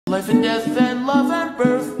Life and death and love and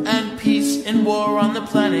birth and peace and war on the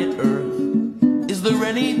planet Earth. Is there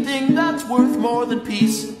anything that's worth more than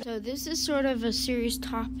peace? So this is sort of a serious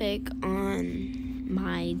topic on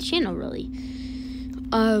my channel, really.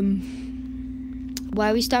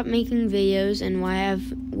 Why we stopped making videos and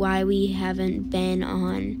why we haven't been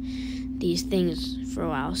on these things for a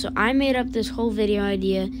while. So I made up this whole video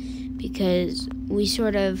idea because we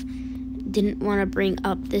sort of didn't want to bring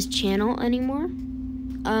up this channel anymore.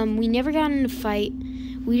 We never got in a fight.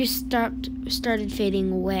 We just started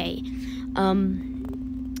fading away from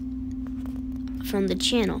the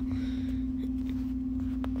channel.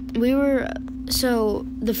 So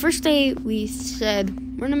the first day we said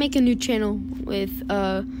we're gonna make a new channel with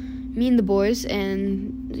me and the boys,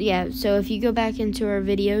 and yeah, so if you go back into our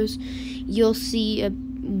videos you'll see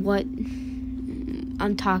what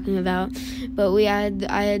I'm talking about. But I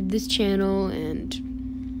had this channel,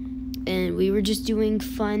 and we were just doing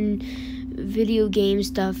fun video game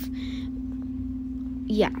stuff.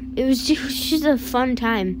 Yeah, it was just a fun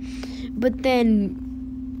time. But then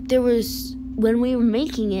when we were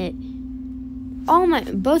making it,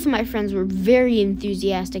 both of my friends were very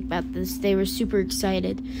enthusiastic about this. They were super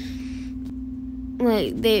excited.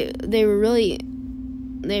 Like they were really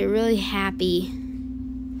happy.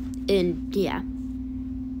 And yeah.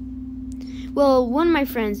 Well, one of my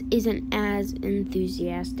friends isn't as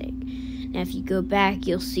enthusiastic. Now if you go back,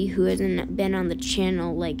 you'll see who hasn't been on the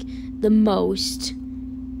channel like the most.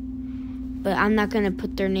 But I'm not gonna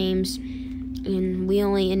put their names, and we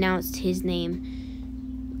only announced his name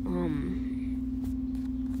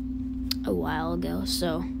a while ago.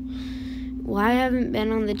 So why I haven't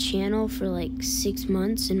been on the channel for like 6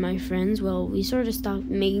 months, and my friends, well, we sort of stopped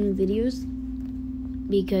making videos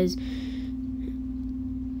because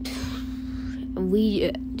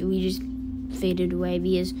we just faded away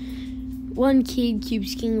because one kid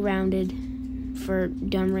keeps getting grounded for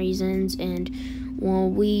dumb reasons, and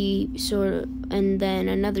and then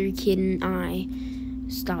another kid and I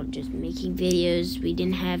stopped just making videos. We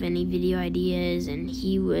didn't have any video ideas, and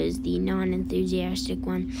he was the non-enthusiastic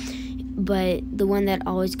one. But the one that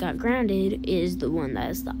always got grounded is the one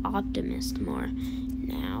that is the optimist more.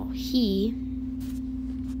 Now, he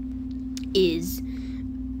is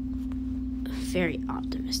very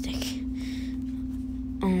optimistic.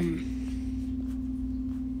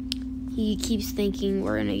 He keeps thinking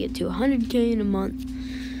we're gonna get to 100K in a month,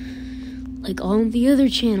 like all of the other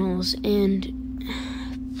channels, and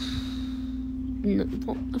no,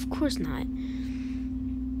 well, of course not.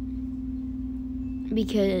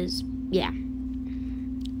 Because, yeah.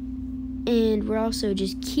 And we're also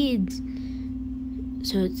just kids,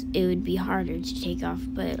 so it would be harder to take off.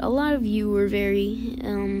 But a lot of you were very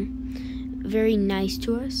nice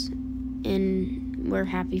to us, and we're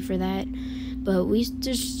happy for that. But we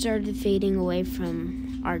just started fading away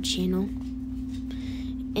from our channel.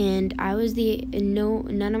 And I was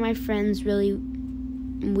none of my friends really,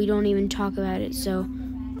 we don't even talk about it, so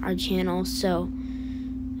our channel. So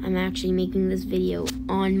I'm actually making this video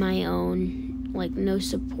on my own, like no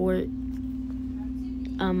support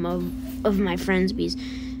of my friends, because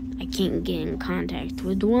I can't get in contact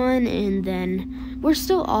with one, and then we're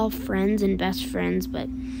still all friends and best friends, but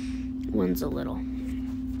one's a little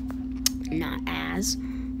not as.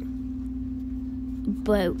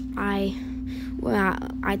 But I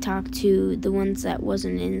talked to the ones that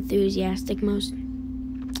wasn't enthusiastic most.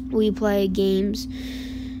 We play games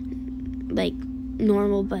like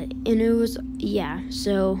normal, and it was, yeah,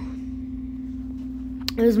 so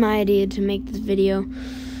it was my idea to make this video.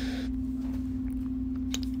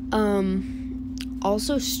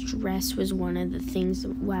 Also, stress was one of the things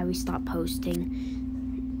why we stopped posting.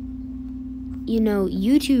 You know,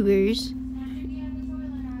 YouTubers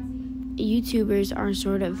are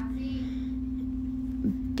sort of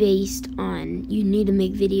based on, you need to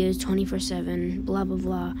make videos 24/7, blah blah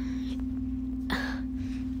blah.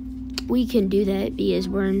 We can do that because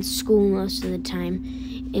we're in school most of the time,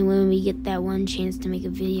 and when we get that one chance to make a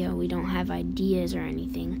video, we don't have ideas or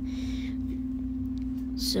anything.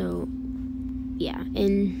 So yeah,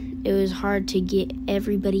 and it was hard to get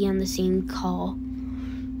everybody on the same call,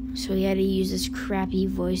 so we had to use this crappy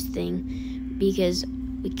voice thing because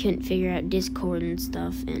we couldn't figure out Discord and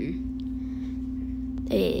stuff, and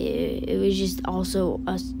it was just also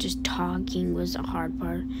us just talking was a hard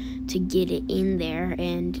part to get it in there,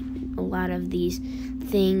 and a lot of these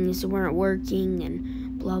things weren't working and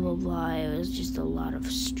blah blah blah. It was just a lot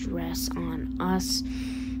of stress on us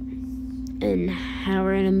and how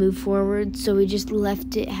we're gonna move forward, so we just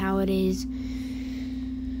left it how it is.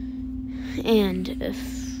 And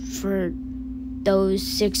for those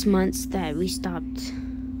 6 months that we stopped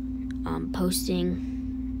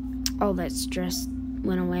posting. All that stress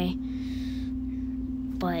went away.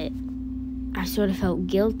 But I sort of felt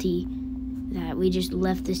guilty that we just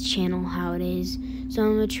left this channel how it is. So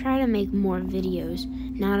I'm going to try to make more videos.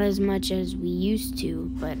 Not as much as we used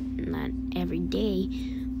to, but not every day.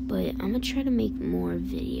 But I'm going to try to make more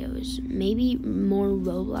videos. Maybe more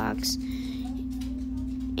Roblox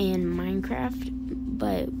and Minecraft.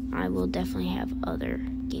 But I will definitely have other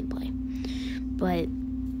gameplay. But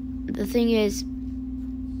the thing is,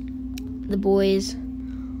 the boys,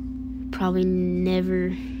 you'll probably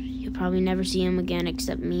never see them again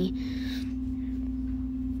except me.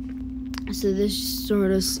 So this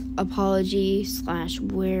sort of apology /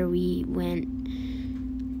 where we went,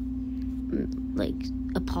 like,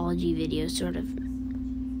 apology video, sort of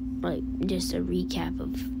like just a recap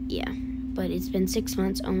of, yeah. But it's been 6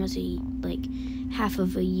 months, almost half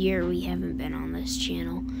of a year we haven't been on this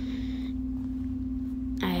channel.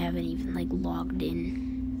 I haven't even logged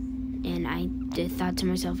in, and I thought to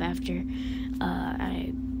myself after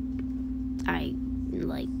I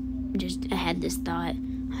just had this thought,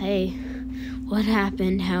 hey, what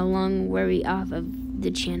happened? How long were we off of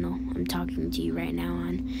the channel I'm talking to you right now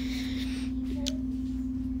on?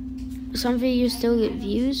 Some videos still get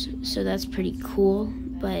views, so that's pretty cool.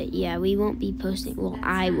 But yeah, we won't be posting. Well,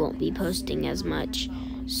 I won't be posting as much.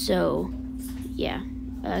 So yeah.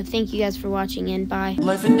 Thank you guys for watching, and bye.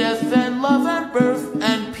 Life and death and love and birth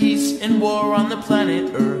and peace and war on the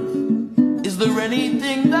planet Earth. Is there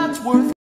anything that's worth